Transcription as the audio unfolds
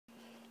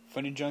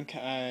Funny Junk,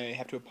 I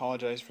have to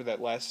apologize for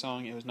that last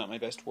song. It was not my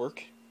best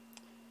work.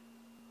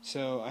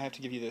 So I have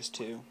to give you this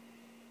too.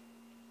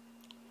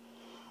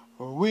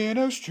 We're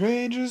no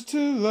strangers to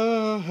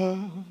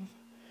love.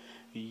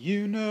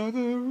 You know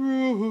the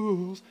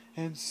rules,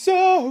 and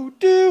so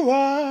do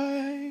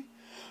I.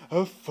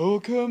 A full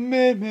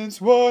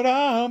commitment's what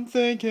I'm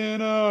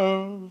thinking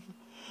of.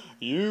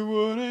 You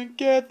wouldn't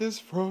get this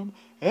from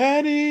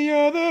any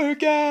other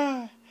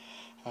guy.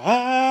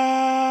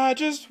 I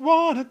just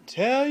wanna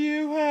tell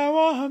you how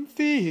I'm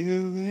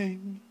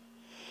feeling.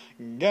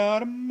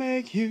 Gotta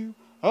make you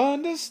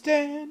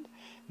understand.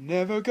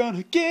 Never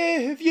gonna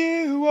give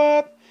you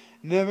up.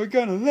 Never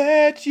gonna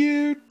let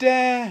you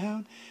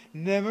down.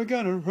 Never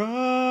gonna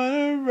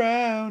run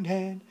around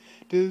and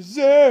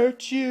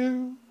desert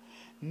you.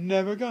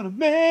 Never gonna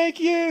make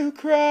you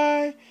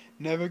cry.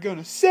 Never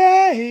gonna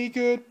say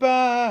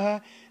goodbye.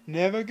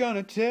 Never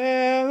gonna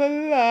tell a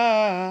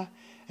lie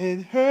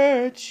and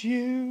hurt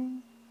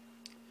you.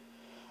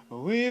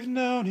 We've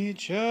known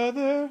each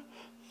other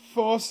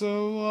for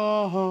so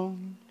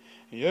long.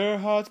 Your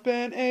heart's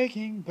been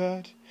aching,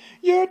 but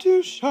you're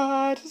too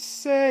shy to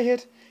say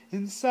it.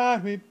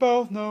 Inside we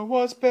both know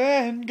what's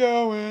been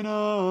going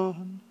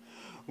on.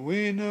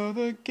 We know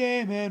the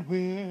game and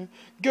we're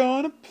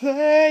gonna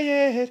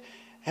play it.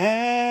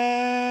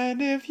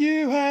 And if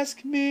you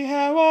ask me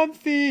how I'm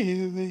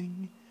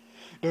feeling,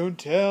 don't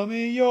tell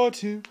me you're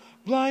too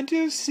blind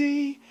to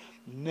see.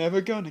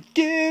 Never gonna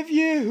give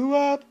you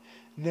up.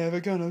 Never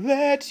gonna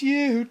let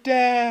you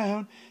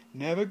down.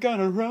 Never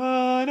gonna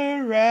run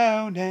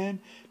around and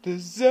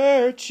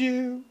desert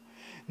you.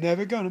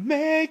 Never gonna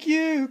make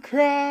you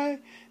cry.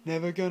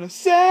 Never gonna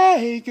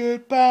say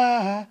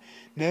goodbye.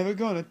 Never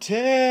gonna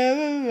tell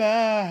a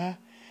lie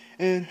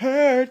and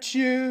hurt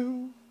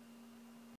you.